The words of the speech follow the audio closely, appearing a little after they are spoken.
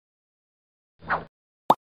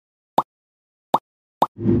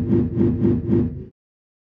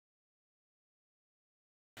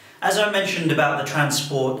As I mentioned about the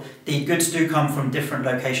transport, the goods do come from different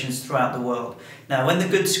locations throughout the world. Now, when the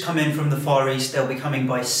goods come in from the Far East, they'll be coming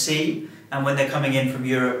by sea, and when they're coming in from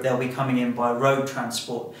Europe, they'll be coming in by road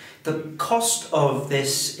transport. The cost of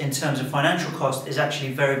this, in terms of financial cost, is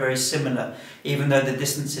actually very, very similar, even though the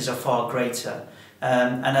distances are far greater.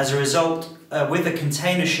 And as a result, with a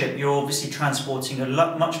container ship, you're obviously transporting a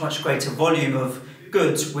much greater volume of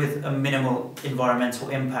goods with a minimal environmental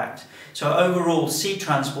impact. So overall, sea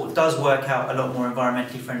transport does work out a lot more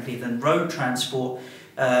environmentally friendly than road transport.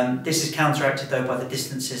 This is counteracted though by the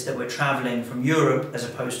distances that we're travelling from Europe as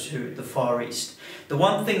opposed to the Far East. The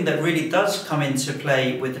one thing that really does come into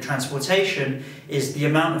play with the transportation is the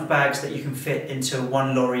amount of bags that you can fit into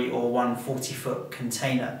one lorry or one 40-foot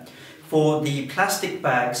container. For the plastic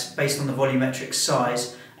bags, based on the volumetric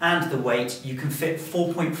size and the weight, you can fit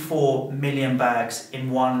 4.4 million bags in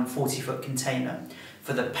one 40-foot container.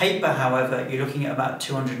 For the paper, however, you're looking at about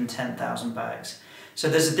 210,000 bags. So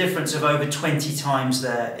there's a difference of over 20 times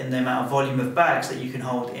there in the amount of volume of bags that you can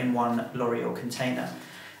hold in one lorry or container.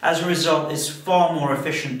 As a result, it's far more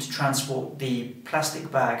efficient to transport the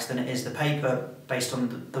plastic bags than it is the paper, based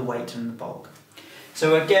on the weight and the bulk.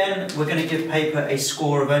 So again, we're going to give paper a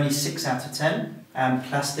score of only 6 out of 10, and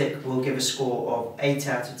plastic will give a score of 8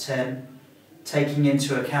 out of 10, taking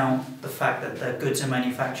into account the fact that the goods are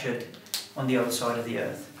manufactured on the other side of the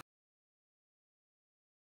earth.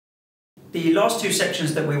 The last two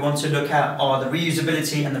sections that we want to look at are the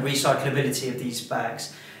reusability and the recyclability of these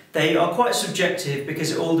bags. They are quite subjective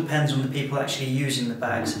because it all depends on the people actually using the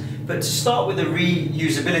bags. But to start with the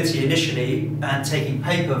reusability initially, and taking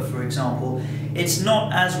paper for example, it's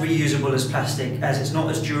not as reusable as plastic, as it's not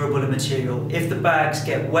as durable a material. If the bags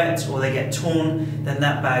get wet or they get torn, then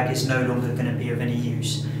that bag is no longer going to be of any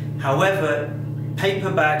use. However,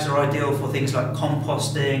 paper bags are ideal for things like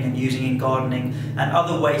composting and using in gardening and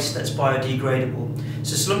other waste that's biodegradable.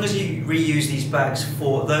 So as long as you reuse these bags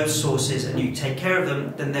for those sources and you take care of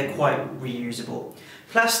them, then they're quite reusable.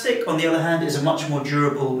 Plastic, on the other hand, is a much more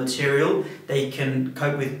durable material. They can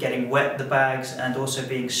cope with getting wet, the bags, and also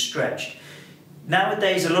being stretched.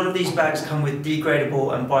 Nowadays, a lot of these bags come with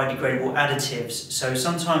degradable and biodegradable additives, so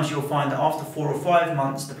sometimes you'll find that after 4 or 5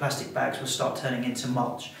 months the plastic bags will start turning into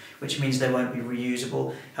mulch, which means they won't be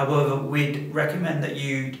reusable. However, we'd recommend that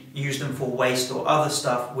you use them for waste or other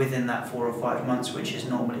stuff within that 4 or 5 months, which is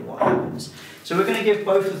normally what happens. So we're going to give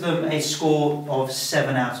both of them a score of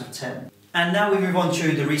 7 out of 10. And now we move on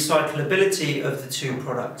to the recyclability of the two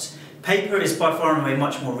products. Paper is by far and away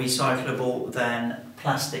much more recyclable than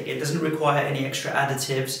plastic. It doesn't require any extra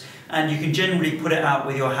additives, and you can generally put it out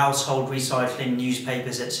with your household recycling,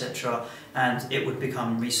 newspapers, etc., and it would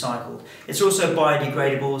become recycled. It's also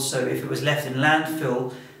biodegradable, so if it was left in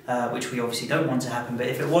landfill, which we obviously don't want to happen, but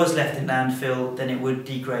if it was left in landfill, then it would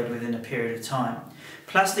degrade within a period of time.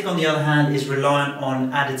 Plastic, on the other hand, is reliant on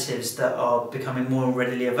additives that are becoming more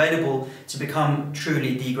readily available to become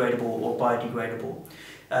truly degradable or biodegradable.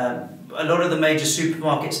 A lot of the major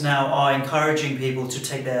supermarkets now are encouraging people to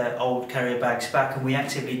take their old carrier bags back, and we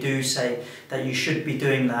actively do say that you should be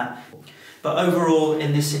doing that. But overall,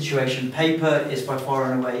 in this situation, paper is by far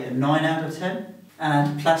and away a 9 out of 10,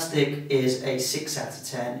 and plastic is a 6 out of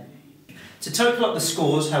 10. To total up the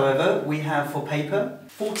scores, however, we have for paper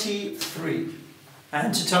 43,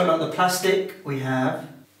 and to total up the plastic, we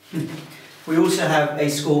also have a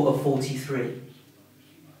score of 43.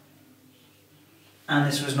 And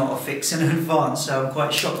this was not a fix in advance, so I'm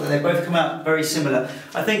quite shocked that they both come out very similar.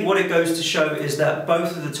 I think what it goes to show is that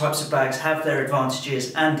both of the types of bags have their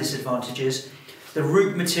advantages and disadvantages. The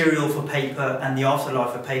root material for paper and the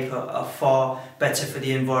afterlife of paper are far better for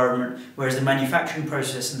the environment, whereas the manufacturing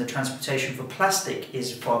process and the transportation for plastic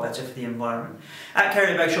is far better for the environment. At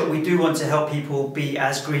Carrier Bag Shop, we do want to help people be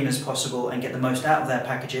as green as possible and get the most out of their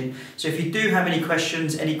packaging. So if you do have any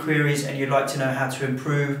questions, any queries, and you'd like to know how to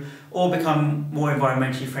improve or become more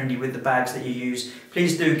environmentally friendly with the bags that you use,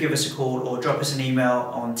 please do give us a call or drop us an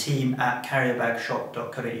email on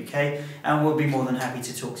team@carrierbagshop.co.uk, and we'll be more than happy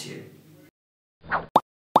to talk to you.